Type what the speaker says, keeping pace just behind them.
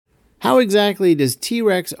How exactly does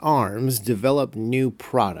T.Rex Arms develop new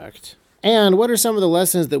product? And what are some of the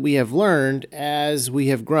lessons that we have learned as we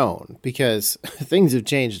have grown? Because things have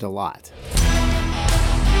changed a lot.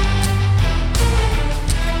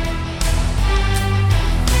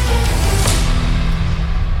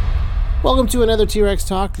 Welcome to another T-Rex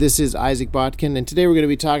Talk. This is Isaac Botkin, and today we're going to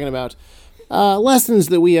be talking about lessons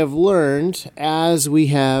that we have learned as we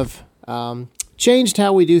have changed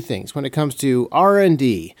how we do things when it comes to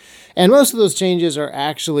R&D. And most of those changes are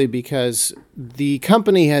actually because the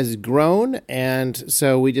company has grown, and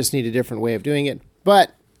so we just need a different way of doing it.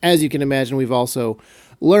 But as you can imagine, we've also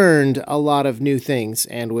learned a lot of new things,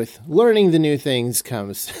 and with learning the new things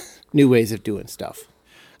comes new ways of doing stuff.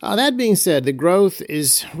 That being said, the growth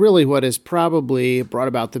is really what has probably brought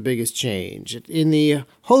about the biggest change. In the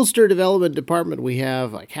holster development department, we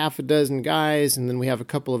have like half a dozen guys, and then we have a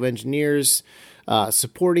couple of engineers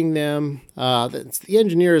supporting them. The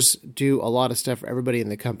engineers do a lot of stuff for everybody in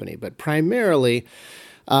the company, but primarily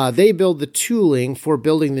they build the tooling for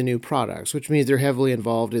building the new products, which means they're heavily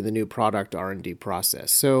involved in the new product R&D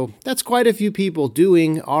process. So that's quite a few people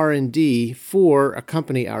doing R&D for a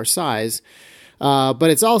company our size. But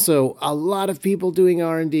it's also a lot of people doing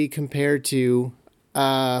R&D compared to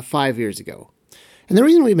 5 years ago. And the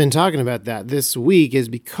reason we've been talking about that this week is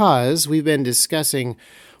because we've been discussing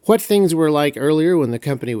what things were like earlier when the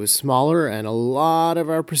company was smaller, and a lot of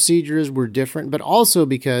our procedures were different, but also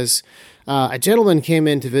because a gentleman came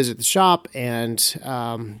in to visit the shop, and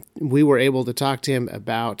we were able to talk to him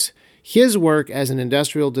about his work as an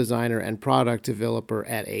industrial designer and product developer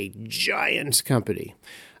at a giant company.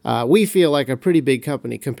 We feel like a pretty big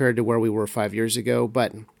company compared to where we were 5 years ago,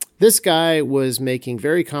 but this guy was making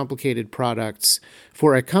very complicated products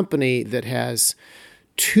for a company that has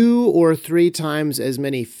 2 or 3 times as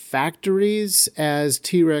many factories as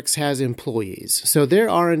T-Rex has employees. So their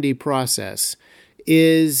R&D process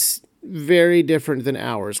is very different than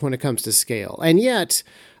ours when it comes to scale. And yet,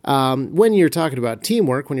 when you're talking about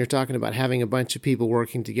teamwork, when you're talking about having a bunch of people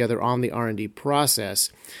working together on the R&D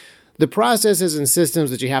process, the processes and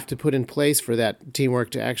systems that you have to put in place for that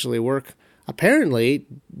teamwork to actually work, apparently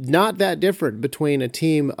not that different between a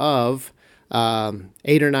team of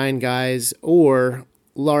 8 or 9 guys or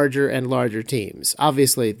larger and larger teams.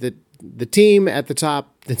 Obviously, the team at the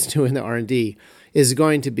top that's doing the R&D is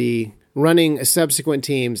going to be running subsequent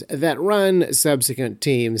teams that run subsequent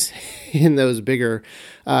teams in those bigger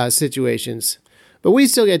situations. But we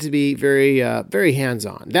still get to be very, very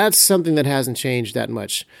hands-on. That's something that hasn't changed that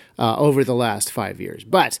much over the last 5 years.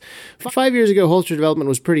 But 5 years ago, holster development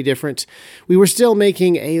was pretty different. We were still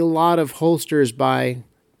making a lot of holsters by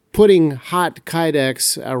putting hot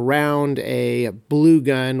Kydex around a blue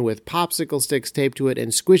gun with popsicle sticks taped to it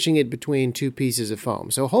and squishing it between 2 pieces of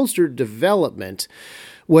foam. So holster development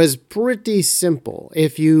was pretty simple.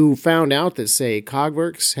 If you found out that, say,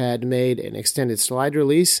 Cogworks had made an extended slide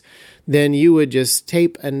release, then you would just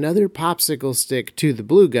tape another popsicle stick to the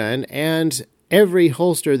blue gun, and every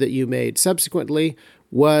holster that you made subsequently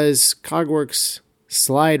was Cogworks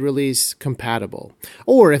slide release compatible.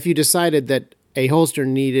 Or if you decided that a holster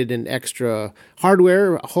needed an extra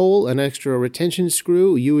hardware hole, an extra retention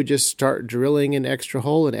screw, you would just start drilling an extra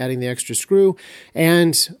hole and adding the extra screw,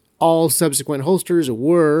 and all subsequent holsters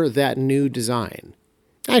were that new design.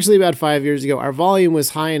 Actually, about 5 years ago, our volume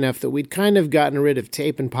was high enough that we'd kind of gotten rid of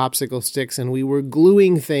tape and popsicle sticks, and we were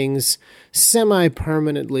gluing things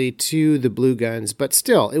semi-permanently to the blue guns. But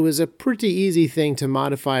still, it was a pretty easy thing to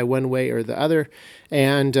modify one way or the other,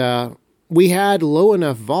 and we had low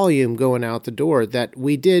enough volume going out the door that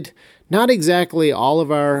we did not exactly all of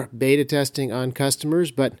our beta testing on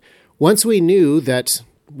customers, but once we knew that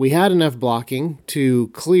we had enough blocking to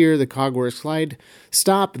clear the Cogworks slide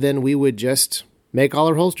stop, then we would just make all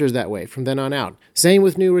our holsters that way from then on out. Same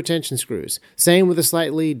with new retention screws. Same with a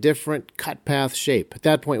slightly different cut path shape. At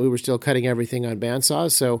that point, we were still cutting everything on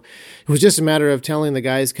bandsaws, so it was just a matter of telling the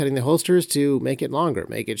guys cutting the holsters to make it longer,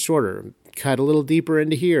 make it shorter, cut a little deeper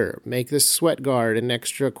into here, make this sweat guard an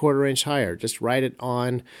extra 1/4 inch higher. Just write it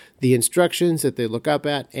on the instructions that they look up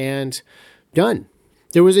at, and done.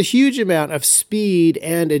 There was a huge amount of speed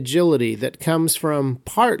and agility that comes from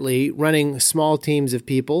partly running small teams of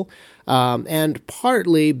people, and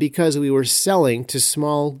partly because we were selling to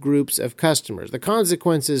small groups of customers. The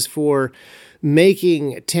consequences for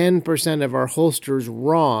making 10% of our holsters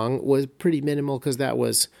wrong was pretty minimal because that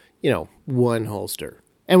was, one holster.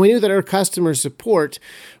 And we knew that our customer support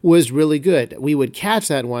was really good. We would catch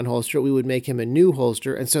that one holster, we would make him a new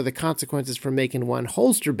holster, and so the consequences for making one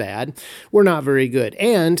holster bad were not very good.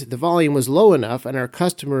 And the volume was low enough, and our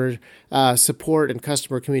customer support and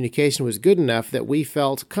customer communication was good enough that we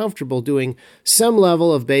felt comfortable doing some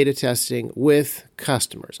level of beta testing with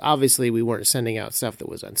customers. Obviously, we weren't sending out stuff that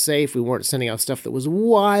was unsafe. We weren't sending out stuff that was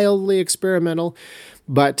wildly experimental,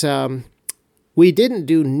 but we didn't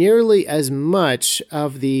do nearly as much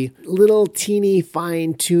of the little teeny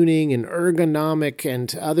fine-tuning and ergonomic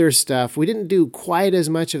and other stuff. We didn't do quite as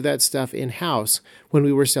much of that stuff in-house when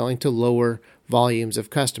we were selling to lower volumes of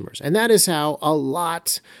customers. And that is how a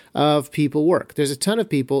lot of people work. There's a ton of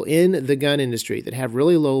people in the gun industry that have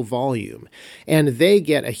really low volume, and they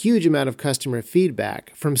get a huge amount of customer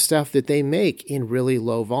feedback from stuff that they make in really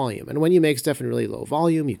low volume. And when you make stuff in really low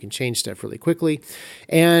volume, you can change stuff really quickly.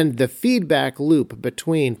 And the feedback loop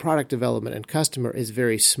between product development and customer is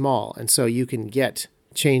very small. And so you can get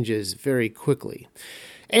changes very quickly.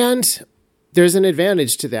 And there's an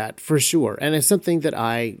advantage to that for sure, and it's something that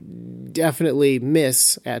I definitely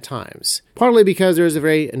miss at times. Partly because there's a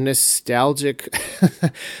very nostalgic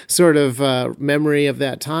sort of memory of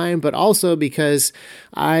that time, but also because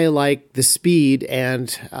I like the speed and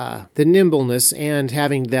the nimbleness and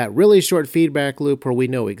having that really short feedback loop where we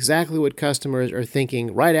know exactly what customers are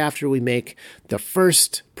thinking right after we make the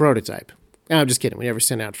first prototype. No, I'm just kidding. We never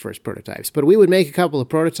sent out first prototypes. But we would make a couple of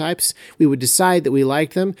prototypes. We would decide that we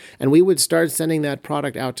liked them, and we would start sending that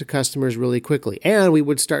product out to customers really quickly. And we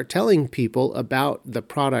would start telling people about the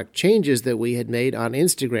product changes that we had made on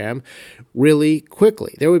Instagram really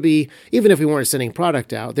quickly. There would be, even if we weren't sending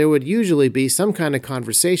product out, there would usually be some kind of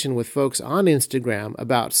conversation with folks on Instagram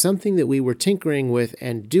about something that we were tinkering with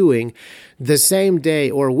and doing the same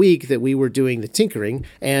day or week that we were doing the tinkering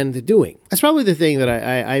and the doing. That's probably the thing that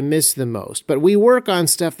I miss the most. But we work on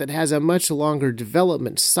stuff that has a much longer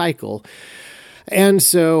development cycle, and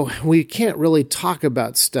so we can't really talk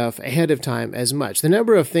about stuff ahead of time as much. The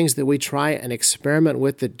number of things that we try and experiment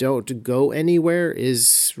with that don't go anywhere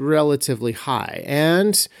is relatively high,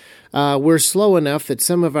 and we're slow enough that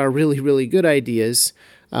some of our really, really good ideas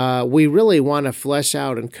we really want to flesh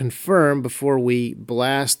out and confirm before we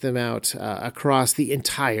blast them out across the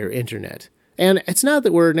entire internet. And it's not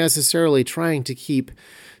that we're necessarily trying to keep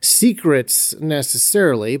secrets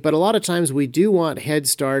necessarily, but a lot of times we do want head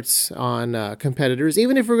starts on competitors.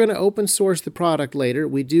 Even if we're going to open source the product later,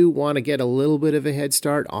 we do want to get a little bit of a head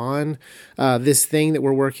start on this thing that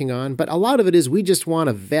we're working on. But a lot of it is we just want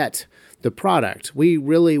to vet the product. We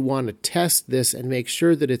really want to test this and make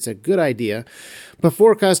sure that it's a good idea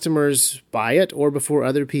before customers buy it or before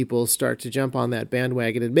other people start to jump on that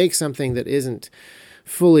bandwagon and make something that isn't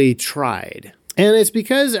fully tried. And it's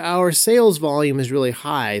because our sales volume is really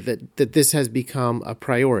high that this has become a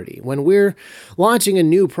priority. When we're launching a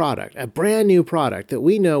new product, a brand new product that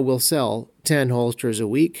we know will sell 10 holsters a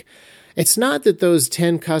week, it's not that those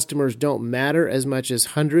 10 customers don't matter as much as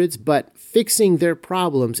hundreds, but fixing their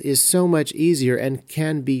problems is so much easier and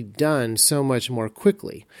can be done so much more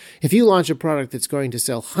quickly. If you launch a product that's going to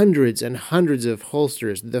sell hundreds and hundreds of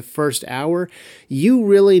holsters the first hour, you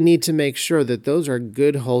really need to make sure that those are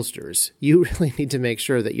good holsters. You really need to make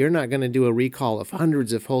sure that you're not going to do a recall of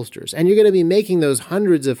hundreds of holsters. And you're going to be making those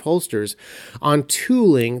hundreds of holsters on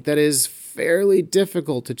tooling that is fairly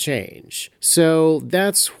difficult to change. So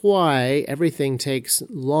that's why everything takes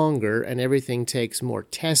longer and everything takes more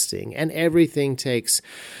testing and everything takes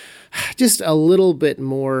just a little bit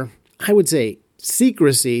more, I would say,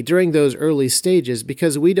 secrecy during those early stages,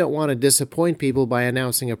 because we don't want to disappoint people by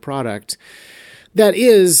announcing a product that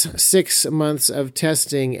is 6 months of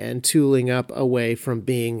testing and tooling up away from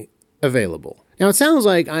being available. Now, it sounds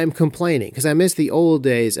like I'm complaining because I miss the old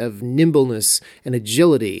days of nimbleness and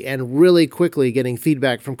agility and really quickly getting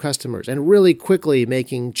feedback from customers and really quickly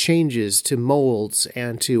making changes to molds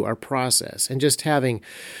and to our process and just having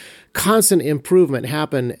constant improvement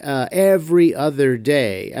happen every other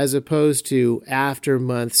day as opposed to after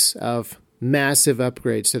months of massive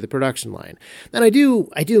upgrades to the production line. And I do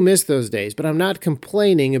miss those days, but I'm not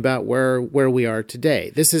complaining about where we are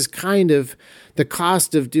today. This is kind of the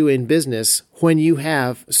cost of doing business when you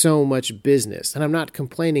have so much business. And I'm not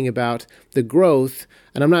complaining about the growth,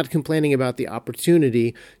 and I'm not complaining about the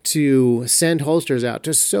opportunity to send holsters out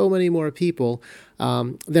to so many more people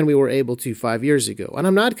than we were able to 5 years ago. And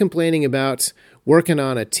I'm not complaining about working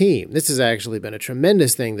on a team. This has actually been a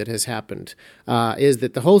tremendous thing that has happened, is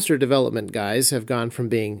that the holster development guys have gone from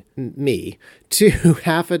being me to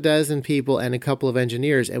half a dozen people and a couple of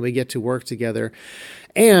engineers, and we get to work together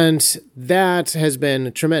And that has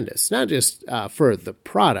been tremendous, not just for the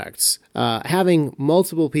products. Having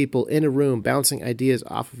multiple people in a room bouncing ideas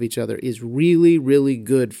off of each other is really, really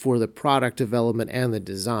good for the product development and the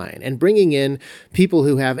design. And bringing in people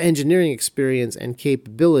who have engineering experience and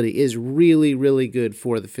capability is really, really good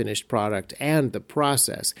for the finished product and the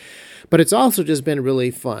process. But it's also just been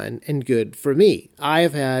really fun and good for me. I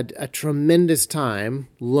have had a tremendous time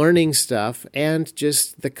learning stuff, and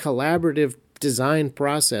just the collaborative design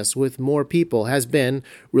process with more people has been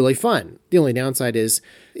really fun. The only downside is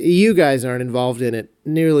you guys aren't involved in it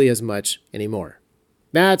nearly as much anymore.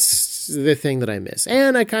 That's the thing that I miss.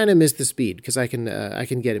 And I kind of miss the speed because I can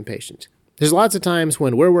get impatient. There's lots of times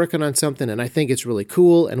when we're working on something and I think it's really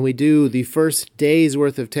cool, and we do the first day's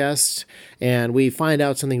worth of tests and we find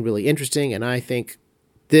out something really interesting, and I think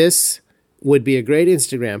this would be a great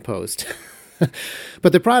Instagram post.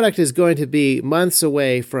 But the product is going to be months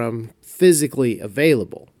away from physically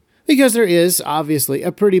available. Because there is obviously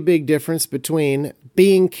a pretty big difference between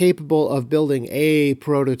being capable of building a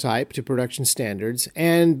prototype to production standards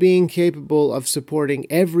and being capable of supporting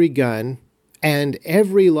every gun and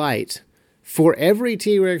every light for every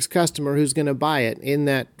T.Rex customer who's going to buy it in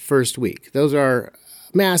that first week. Those are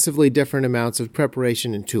massively different amounts of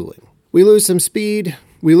preparation and tooling. We lose some speed,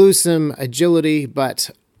 we lose some agility,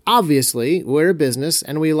 but obviously we're a business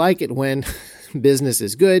and we like it when business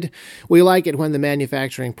is good. We like it when the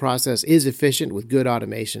manufacturing process is efficient with good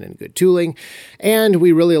automation and good tooling. And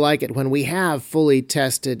we really like it when we have fully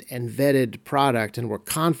tested and vetted product and we're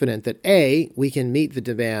confident that A, we can meet the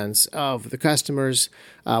demands of the customers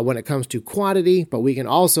when it comes to quantity, but we can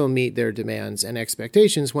also meet their demands and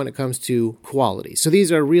expectations when it comes to quality. So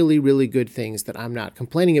these are really, really good things that I'm not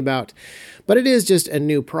complaining about, but it is just a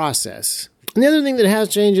new process. And the other thing that has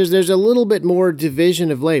changed is there's a little bit more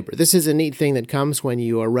division of labor. This is a neat thing that comes when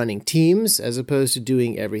you are running teams as opposed to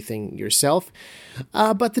doing everything yourself.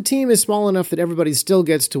 But the team is small enough that everybody still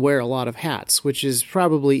gets to wear a lot of hats, which is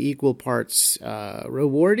probably equal parts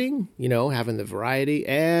rewarding, having the variety,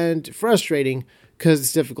 and frustrating because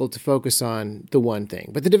it's difficult to focus on the one thing.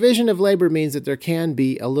 But the division of labor means that there can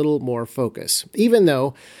be a little more focus, even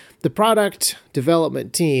though the product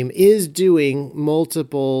development team is doing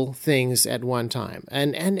multiple things at one time.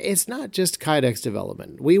 And it's not just Kydex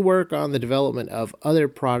development. We work on the development of other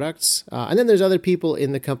products. And then there's other people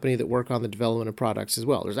in the company that work on the development of products as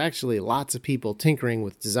well. There's actually lots of people tinkering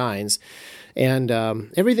with designs. And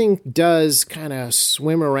everything does kind of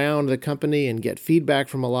swim around the company and get feedback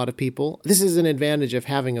from a lot of people. This is an advantage of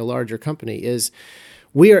having a larger company, is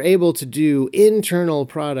we are able to do internal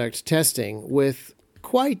product testing with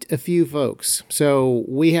quite a few folks. So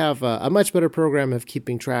we have a much better program of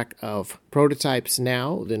keeping track of prototypes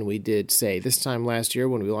now than we did, say, this time last year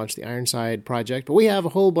when we launched the Ironside project. But we have a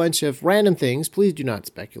whole bunch of random things. Please do not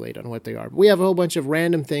speculate on what they are. But we have a whole bunch of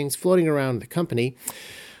random things floating around the company.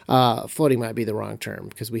 Floating might be the wrong term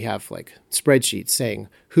because we have like spreadsheets saying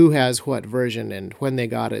who has what version and when they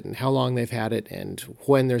got it and how long they've had it and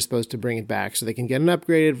when they're supposed to bring it back so they can get an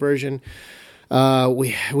upgraded version.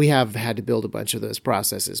 We have had to build a bunch of those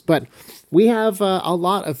processes, but we have a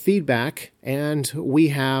lot of feedback and we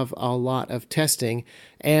have a lot of testing,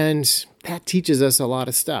 and that teaches us a lot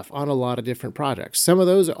of stuff on a lot of different projects. Some of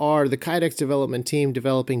those are the Kydex development team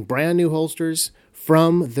developing brand new holsters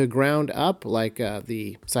from the ground up, like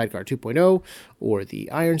the Sidecar 2.0 or the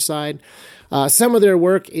Ironside. Some of their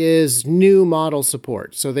work is new model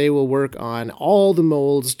support. So they will work on all the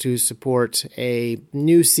molds to support a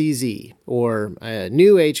new CZ or a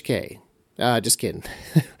new HK. Just kidding.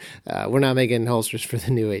 We're not making holsters for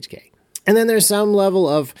the new HK. And then there's some level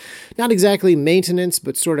of, not exactly maintenance,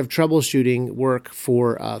 but sort of troubleshooting work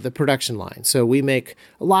for the production line. So we make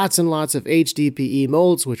lots and lots of HDPE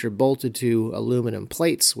molds, which are bolted to aluminum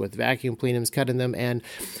plates with vacuum plenums cut in them. And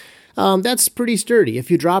that's pretty sturdy.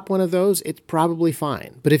 If you drop one of those, it's probably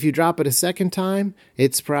fine. But if you drop it a second time,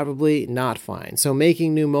 it's probably not fine. So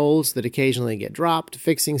making new molds that occasionally get dropped,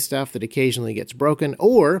 fixing stuff that occasionally gets broken,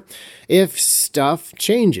 or if stuff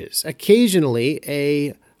changes. Occasionally,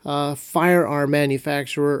 a firearm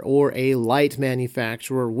manufacturer or a light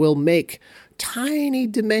manufacturer will make tiny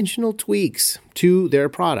dimensional tweaks to their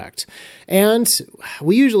product. And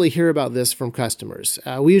we usually hear about this from customers.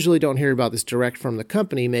 We usually don't hear about this direct from the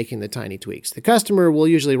company making the tiny tweaks. The customer will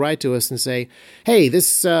usually write to us and say, hey, this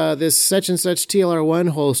such and such TLR1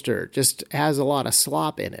 holster just has a lot of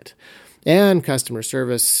slop in it. And customer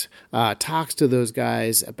service talks to those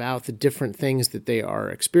guys about the different things that they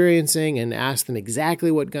are experiencing and asks them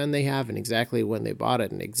exactly what gun they have and exactly when they bought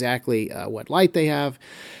it and exactly what light they have.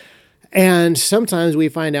 And sometimes we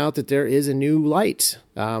find out that there is a new light.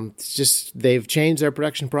 It's just they've changed their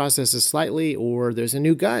production processes slightly, or there's a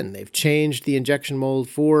new gun. They've changed the injection mold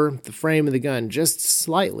for the frame of the gun just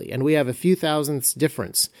slightly, and we have a few thousandths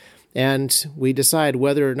difference. And we decide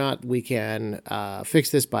whether or not we can fix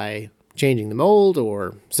this by changing the mold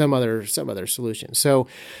or some other solution. So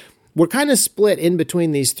we're kind of split in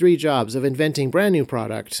between these three jobs of inventing brand new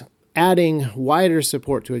product, adding wider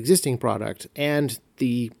support to existing product, and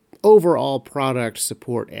the overall product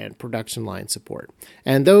support and production line support.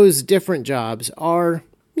 And those different jobs are,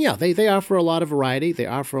 they offer a lot of variety. They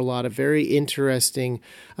offer a lot of very interesting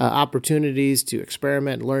opportunities to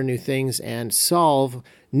experiment, learn new things, and solve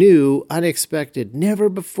new, unexpected,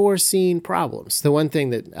 never-before-seen problems. The one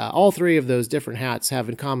thing that all three of those different hats have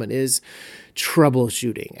in common is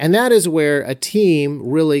troubleshooting. And that is where a team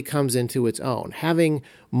really comes into its own. Having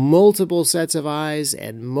multiple sets of eyes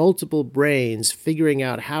and multiple brains figuring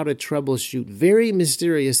out how to troubleshoot very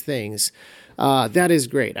mysterious things, that is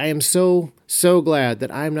great. I am so glad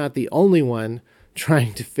that I'm not the only one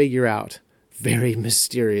trying to figure out very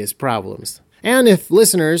mysterious problems. And if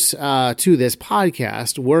listeners to this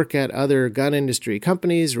podcast work at other gun industry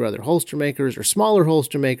companies or other holster makers or smaller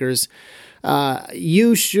holster makers,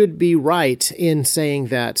 you should be right in saying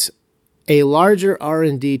that a larger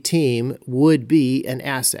R&D team would be an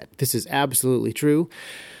asset. This is absolutely true.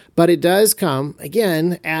 But it does come,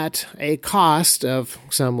 again, at a cost of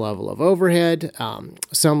some level of overhead,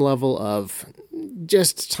 some level of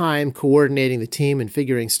just time coordinating the team and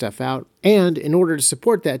figuring stuff out. And in order to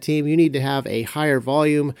support that team, you need to have a higher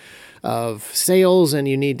volume of sales, and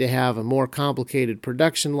you need to have a more complicated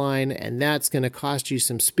production line, and that's going to cost you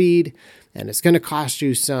some speed, and it's going to cost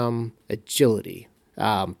you some agility.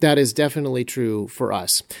 That is definitely true for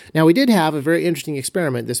us. Now, we did have a very interesting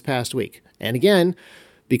experiment this past week. And again,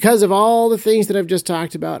 because of all the things that I've just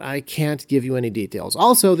talked about, I can't give you any details.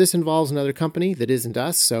 Also, this involves another company that isn't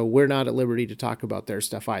us, so we're not at liberty to talk about their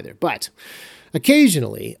stuff either. But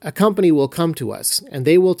occasionally, a company will come to us, and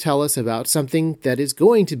they will tell us about something that is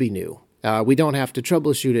going to be new. We don't have to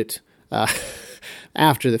troubleshoot it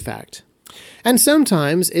after the fact. And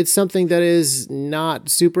sometimes it's something that is not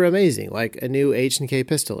super amazing, like a new H&K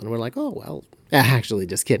pistol. And we're like, oh, well, actually,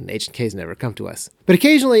 just kidding. H&K's never come to us. But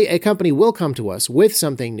occasionally a company will come to us with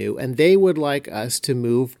something new, and they would like us to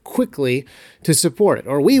move quickly to support it.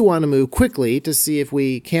 Or we want to move quickly to see if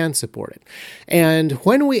we can support it. And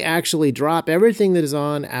when we actually drop everything that is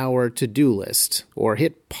on our to-do list or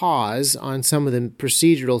hit pause on some of the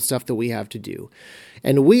procedural stuff that we have to do,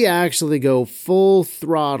 and we actually go full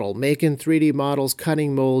throttle, making 3D models,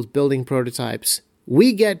 cutting molds, building prototypes,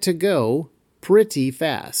 we get to go pretty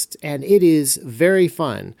fast. And it is very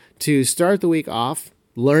fun to start the week off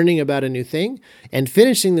learning about a new thing and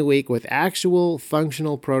finishing the week with actual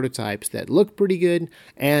functional prototypes that look pretty good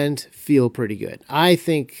and feel pretty good. I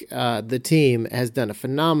think the team has done a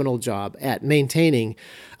phenomenal job at maintaining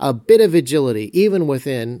a bit of agility, even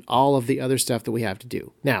within all of the other stuff that we have to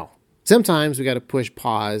do. Now, sometimes we got to push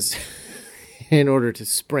pause in order to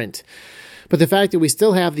sprint. But the fact that we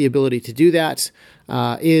still have the ability to do that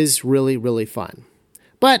is really, really fun.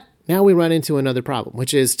 But now we run into another problem,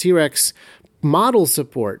 which is T.Rex model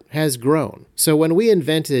support has grown. So when we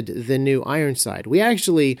invented the new Ironside, we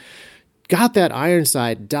actually got that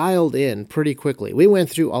Ironside dialed in pretty quickly. We went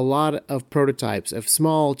through a lot of prototypes of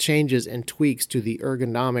small changes and tweaks to the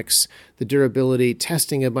ergonomics, the durability,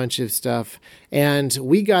 testing a bunch of stuff, and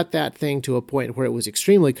we got that thing to a point where it was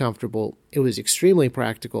extremely comfortable, it was extremely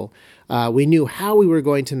practical, we knew how we were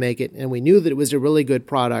going to make it, and we knew that it was a really good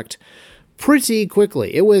product pretty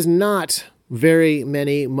quickly. It was not very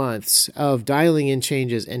many months of dialing in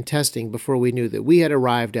changes and testing before we knew that we had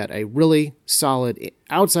arrived at a really solid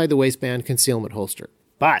outside the waistband concealment holster.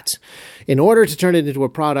 But in order to turn it into a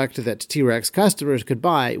product that T.Rex customers could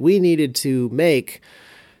buy, we needed to make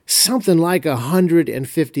something like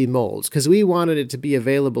 150 molds because we wanted it to be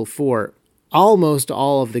available for almost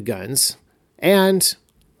all of the guns and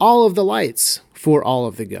all of the lights for all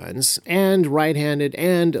of the guns, and right-handed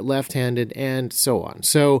and left-handed and so on.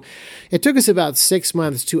 So it took us about 6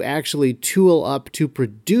 months to actually tool up to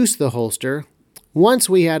produce the holster once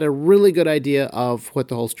we had a really good idea of what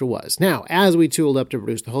the holster was. Now, as we tooled up to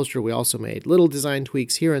produce the holster, we also made little design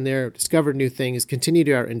tweaks here and there, discovered new things, continued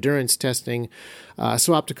our endurance testing,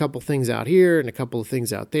 swapped a couple things out here and a couple of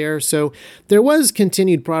things out there. So there was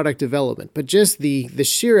continued product development, but just the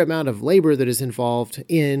sheer amount of labor that is involved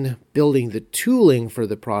in building the tooling for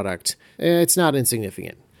the product, it's not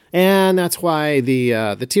insignificant. And that's why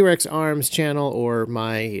the T.Rex Arms channel or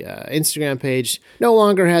my Instagram page no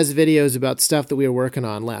longer has videos about stuff that we were working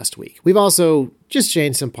on last week. We've also just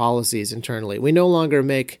changed some policies internally. We no longer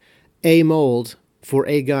make a mold for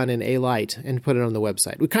a gun and a light and put it on the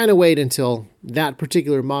website. We kind of wait until that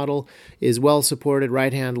particular model is well supported,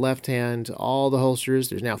 right hand, left hand, all the holsters.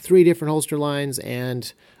 There's now 3 different holster lines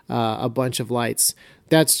and a bunch of lights.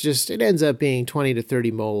 It ends up being 20 to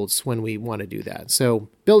 30 molds when we want to do that. So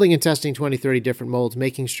building and testing 20, 30 different molds,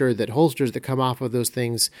 making sure that holsters that come off of those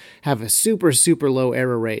things have a super, super low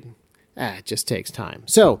error rate. It just takes time.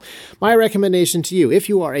 So my recommendation to you, if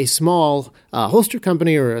you are a small holster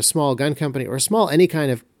company or a small gun company or a small any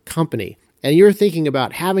kind of company, and you're thinking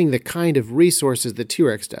about having the kind of resources that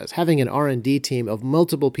T.Rex does, having an R&D team of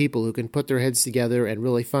multiple people who can put their heads together and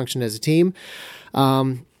really function as a team,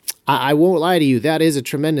 I won't lie to you, that is a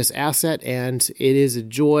tremendous asset, and it is a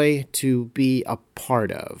joy to be a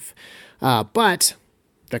part of. But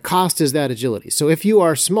the cost is that agility. So if you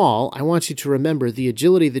are small, I want you to remember the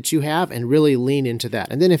agility that you have and really lean into that.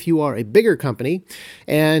 And then if you are a bigger company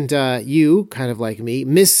and you, kind of like me,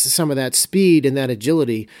 miss some of that speed and that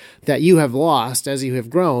agility that you have lost as you have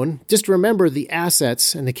grown, just remember the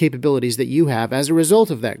assets and the capabilities that you have as a result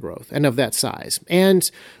of that growth and of that size, and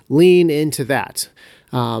lean into that.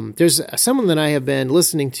 There's someone that I have been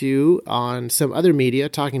listening to on some other media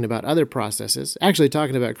talking about other processes, actually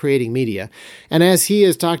talking about creating media. And as he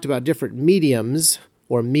has talked about different mediums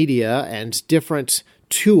or media and different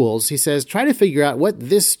tools, he says, try to figure out what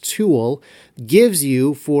this tool gives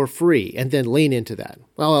you for free and then lean into that.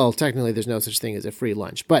 Well, technically there's no such thing as a free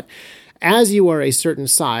lunch, but as you are a certain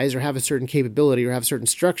size or have a certain capability or have certain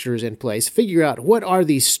structures in place, figure out what are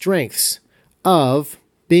the strengths of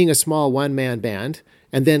being a small one-man band,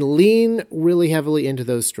 and then lean really heavily into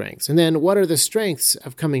those strengths. And then what are the strengths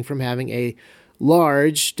of coming from having a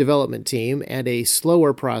large development team and a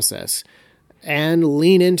slower process? And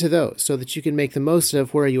lean into those so that you can make the most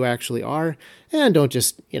of where you actually are, and don't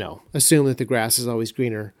just, assume that the grass is always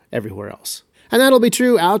greener everywhere else. And that'll be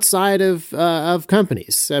true outside of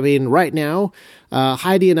companies. I mean, right now,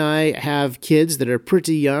 Heidi and I have kids that are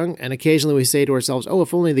pretty young, and occasionally we say to ourselves, oh,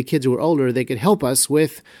 if only the kids were older, they could help us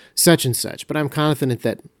with such and such. But I'm confident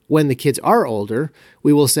that when the kids are older,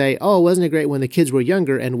 we will say, oh, wasn't it great when the kids were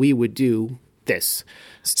younger, and we would do this.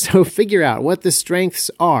 So figure out what the strengths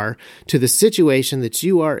are to the situation that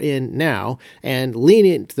you are in now, and lean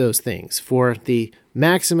into those things for the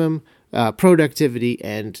maximum productivity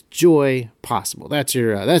and joy possible. That's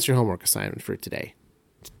your homework assignment for today.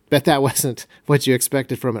 Bet that wasn't what you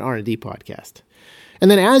expected from an R&D podcast.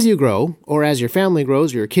 And then as you grow, or as your family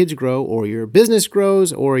grows, or your kids grow, or your business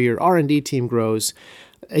grows, or your R&D team grows,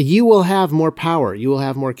 you will have more power. You will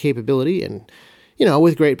have more capability, and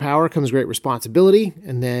with great power comes great responsibility.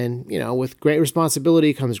 And then, with great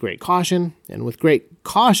responsibility comes great caution. And with great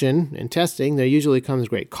caution in testing, there usually comes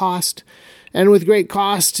great cost. And with great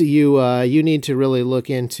cost, you need to really look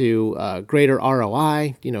into greater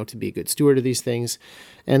ROI, to be a good steward of these things.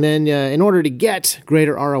 And then in order to get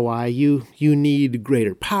greater ROI, you need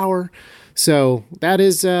greater power. So that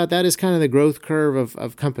is kind of the growth curve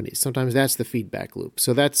of companies. Sometimes that's the feedback loop.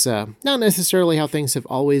 So that's not necessarily how things have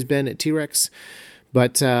always been at T.Rex,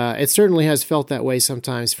 but it certainly has felt that way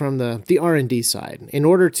sometimes from the R&D side. In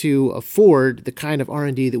order to afford the kind of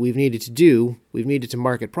R&D that we've needed to do, we've needed to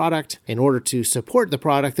market product. In order to support the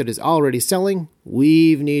product that is already selling,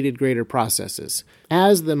 we've needed greater processes.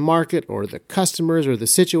 As the market or the customers or the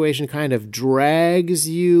situation kind of drags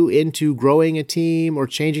you into growing a team or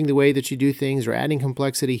changing the way that you do things or adding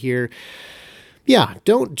complexity here,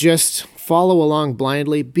 don't just follow along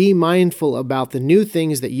blindly. Be mindful about the new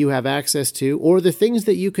things that you have access to or the things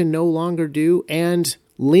that you can no longer do, and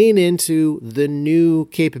lean into the new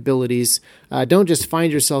capabilities. Don't just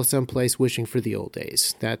find yourself someplace wishing for the old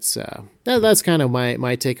days. That's kind of my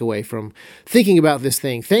takeaway from thinking about this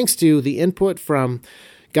thing. Thanks to the input from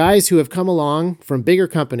guys who have come along from bigger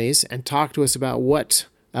companies and talked to us about what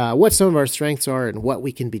some of our strengths are and what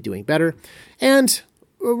we can be doing better, and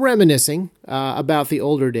reminiscing about the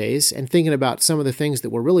older days and thinking about some of the things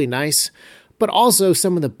that were really nice, but also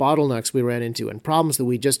some of the bottlenecks we ran into and problems that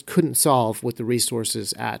we just couldn't solve with the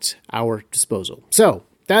resources at our disposal. So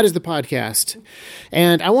that is the podcast.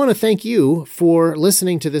 And I want to thank you for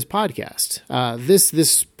listening to this podcast.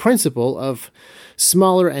 This principle of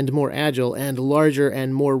smaller and more agile and larger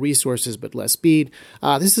and more resources but less speed.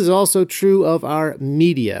 This is also true of our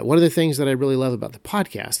media. One of the things that I really love about the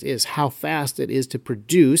podcast is how fast it is to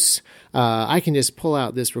produce. I can just pull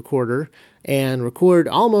out this recorder and record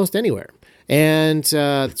almost anywhere. And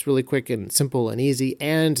it's really quick and simple and easy,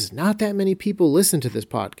 and not that many people listen to this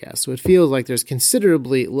podcast, so it feels like there's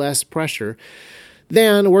considerably less pressure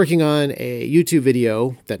than working on a YouTube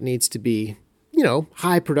video that needs to be,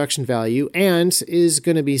 high production value and is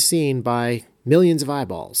going to be seen by millions of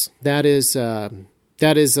eyeballs. That is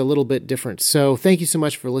a little bit different. So thank you so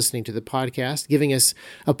much for listening to the podcast, giving us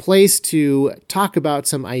a place to talk about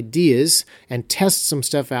some ideas and test some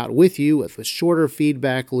stuff out with you with a shorter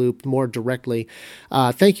feedback loop more directly.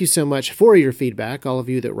 Thank you so much for your feedback, all of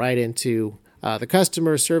you that write into the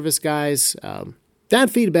customer service guys. That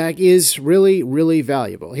feedback is really, really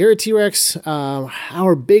valuable. Here at T.Rex,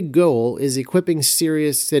 our big goal is equipping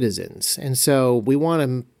serious citizens. And so we want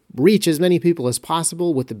to reach as many people as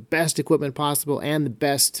possible with the best equipment possible and the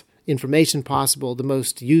best information possible, the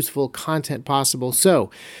most useful content possible. So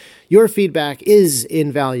your feedback is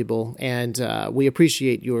invaluable, and we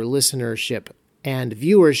appreciate your listenership and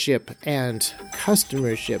viewership and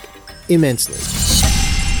customership immensely.